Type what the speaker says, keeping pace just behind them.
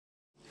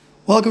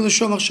Welcome to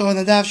Shomach Shov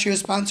and Nadav Shir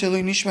sponsor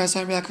Lui Nishma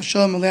Sarbiak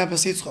Hashem Malei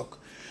Abbas Yitzchok.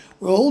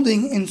 We're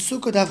holding in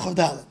Sukkot Dav Chav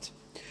Dalet.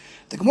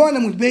 The Gemara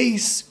Amud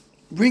Beis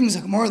brings a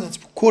Gemara that's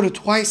quoted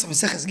twice in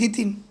Maseches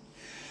Gittin.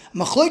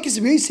 Machlokes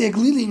Reisei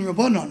Aglili in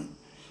Rabbanon.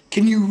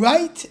 Can you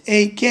write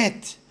a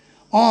get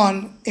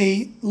on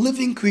a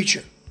living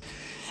creature?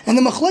 And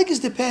the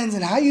Machlokes depends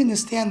on how you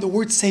understand the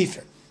word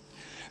Sefer.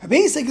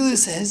 Reisei Aglili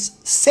says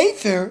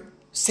Sefer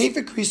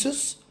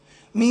Krisus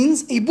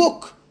means a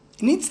book.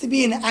 It needs to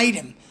be an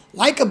item,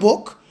 like a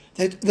book,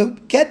 that the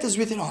get is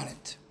written on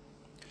it.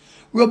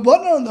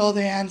 Rabbanan, on the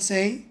other hand,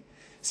 say,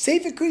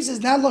 Sefer Krisus is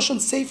not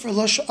Lashon Sefer,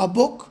 a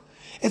book.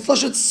 It's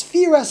Lashon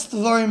Sfiras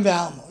Tvarim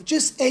V'almo,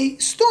 just a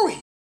story.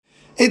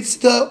 It's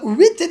the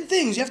written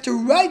things. You have to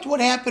write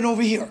what happened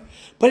over here.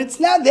 But it's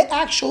not the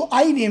actual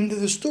item that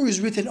the story is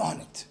written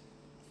on it.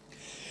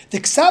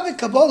 The Ksavik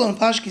Kabbalah on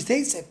Pashkis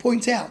Teitze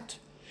points out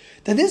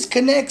that this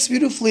connects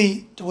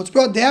beautifully to what's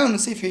brought down in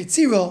Sefer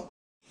Yetzirah,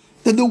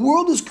 that the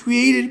world is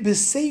created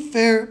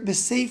b'sefer,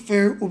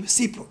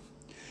 u'b'sipur.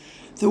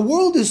 The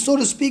world is, so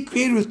to speak,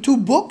 created with two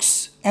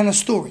books and a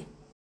story.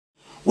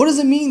 What does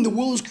it mean the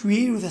world is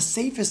created with a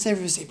sefer,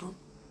 v'sipur?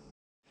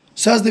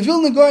 So as the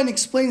Vilna Gaon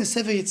explained in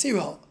Sefer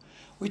Yetzirah,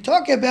 we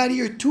talk about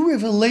here two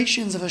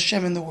revelations of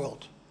Hashem in the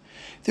world.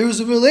 There is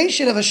a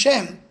revelation of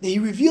Hashem that He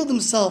revealed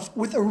Himself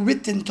with a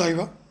written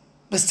Torah,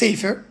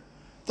 b'sefer,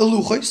 the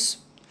Luchos.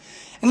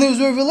 And there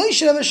was a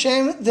revelation of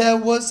Hashem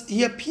that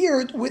He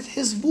appeared with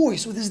His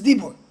voice, with His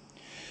dibur.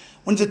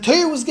 When the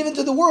Torah was given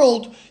to the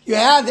world, you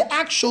had the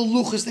actual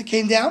luchos that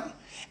came down,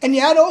 and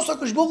you had also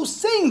HaKadosh Baruch Hu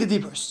saying the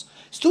diburs.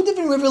 It's two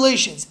different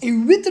revelations, a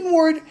written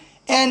word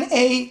and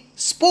a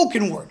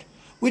spoken word,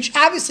 which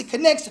obviously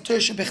connects to Torah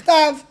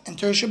Shebechtav and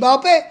Torah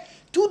Sheba'al Peh,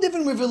 two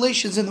different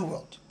revelations in the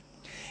world.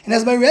 And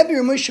as my Rebbe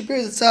Moshe Shapiro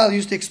Zatzal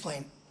used to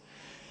explain,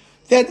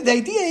 that the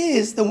idea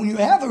is that when you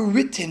have a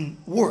written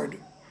word,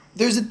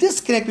 there's a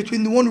disconnect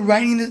between the one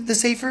writing the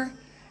Sefer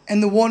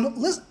and the one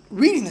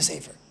reading the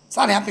Sefer. It's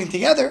not happening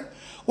together.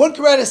 One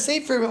can write a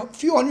Sefer a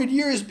few hundred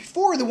years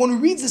before the one who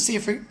reads the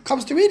Sefer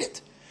comes to read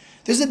it.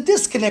 There's a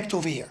disconnect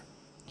over here.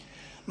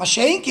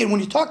 Masha'inkin, when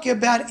you're talking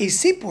about a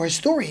sipur, a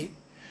story,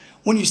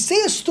 when you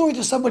say a story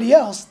to somebody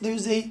else,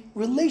 there's a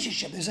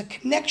relationship, there's a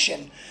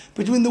connection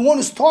between the one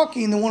who's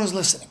talking and the one who's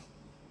listening.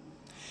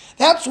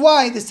 That's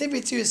why the Sefer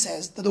Yetzirah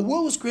says that the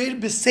world was created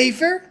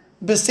b'sefer,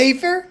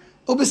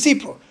 or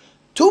b'sipur.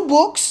 Two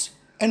books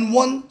and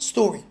one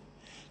story.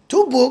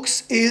 Two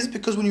books is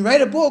because when you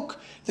write a book,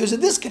 there's a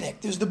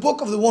disconnect. There's the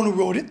book of the one who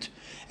wrote it,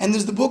 and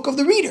there's the book of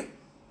the reader.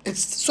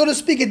 It's, so to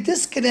speak, a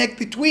disconnect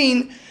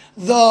between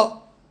the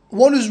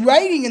one who's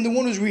writing and the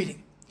one who's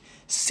reading.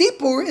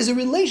 Sipur is a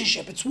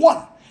relationship. It's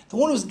one. The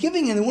one who's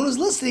giving and the one who's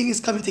listening is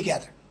coming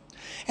together.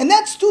 And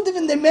that's two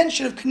different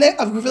dimensions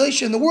of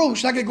revelation in the world,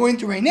 which I'm not going to go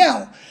into right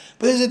now.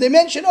 But there's a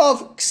dimension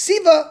of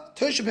ksiva,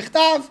 Torah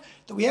Shebechtav,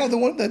 that we have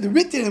the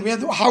written, and we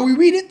have how we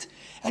read it.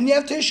 And you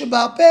have Torah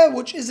Sheba'al Peh,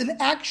 which is an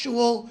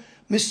actual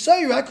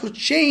Messiah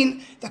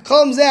chain that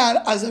comes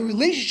out as a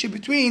relationship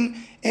between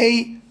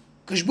a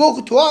HaKadosh Baruch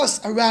Hu to us,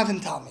 a Rav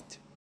and Talmud.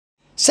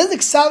 Says the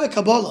Ksavik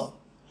Kabbalah,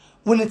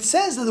 when it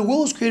says that the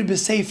world was created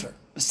b'sefer,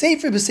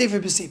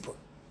 b'sipur,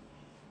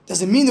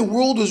 does it mean the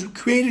world was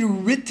created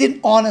written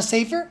on a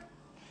sefer?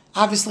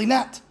 Obviously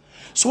not.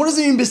 So what does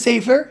it mean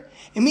b'sefer?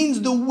 It means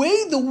the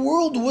way the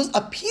world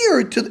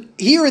appeared to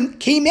here and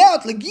came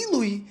out,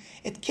 legilui,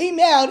 it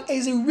came out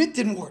as a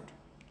written word.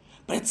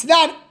 But it's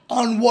not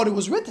on what it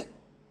was written.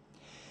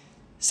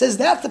 Says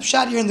that's the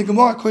pshat here in the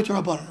Gemara according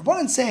to Rabbanan.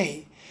 Rabbanan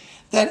say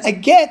that a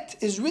get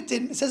is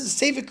written, it says the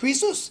Sefer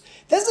Krisus,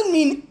 doesn't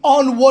mean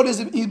on what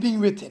is being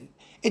written.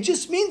 It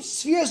just means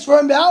Sfiras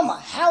Tvarim V'almo.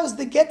 How is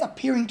the get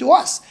appearing to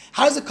us?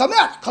 How does it come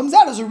out? It comes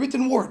out as a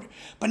written word,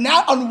 but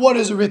not on what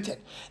is written.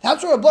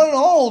 That's what Rabbanan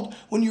hold.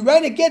 When you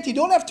write a get, you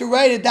don't have to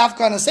write a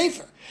dafka on a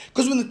sefer.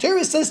 Because when the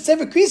Torah says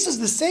Sefer Krisus,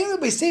 the same way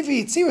by Sefer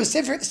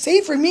Yetzirah,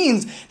 sefer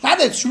means not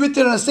that it's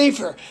written on a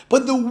sefer,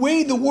 but the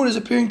way the word is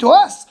appearing to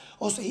us.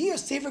 Also here,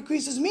 Sefer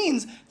Krisus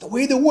means the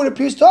way the word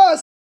appears to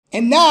us,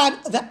 and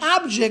not the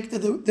object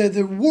that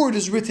the word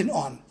is written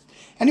on.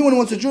 Anyone who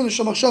wants to join the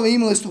Shomach Shova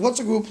email list to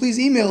WhatsApp group, please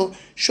email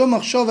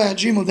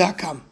shomachshova@gmail.com.